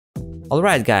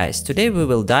Alright guys, today we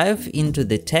will dive into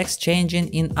the text changing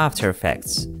in After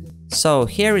Effects. So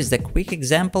here is the quick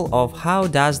example of how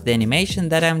does the animation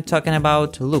that I'm talking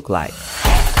about look like.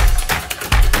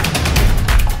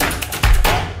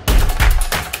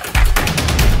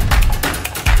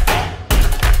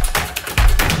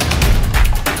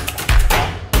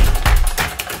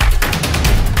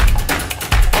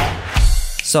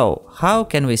 So, how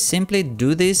can we simply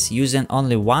do this using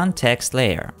only one text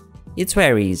layer? It's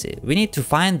very easy. We need to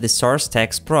find the source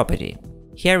text property.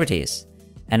 Here it is.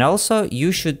 And also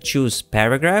you should choose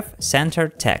paragraph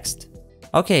centered text.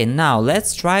 Okay, now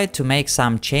let's try to make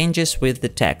some changes with the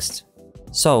text.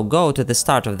 So go to the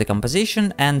start of the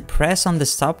composition and press on the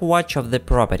stopwatch of the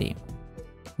property.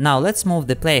 Now let's move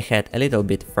the playhead a little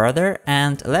bit further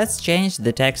and let's change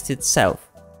the text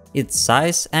itself, its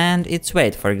size and its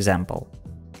weight, for example.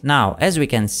 Now, as we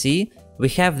can see, we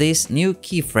have this new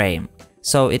keyframe,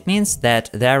 so it means that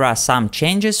there are some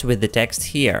changes with the text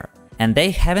here, and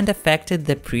they haven't affected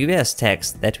the previous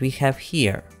text that we have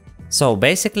here. So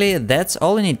basically, that's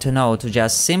all you need to know to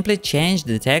just simply change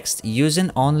the text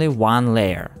using only one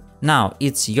layer. Now,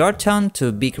 it's your turn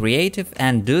to be creative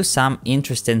and do some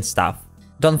interesting stuff.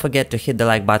 Don't forget to hit the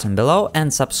like button below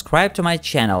and subscribe to my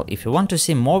channel if you want to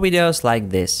see more videos like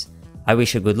this. I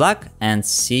wish you good luck and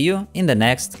see you in the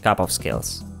next Cup of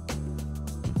Skills.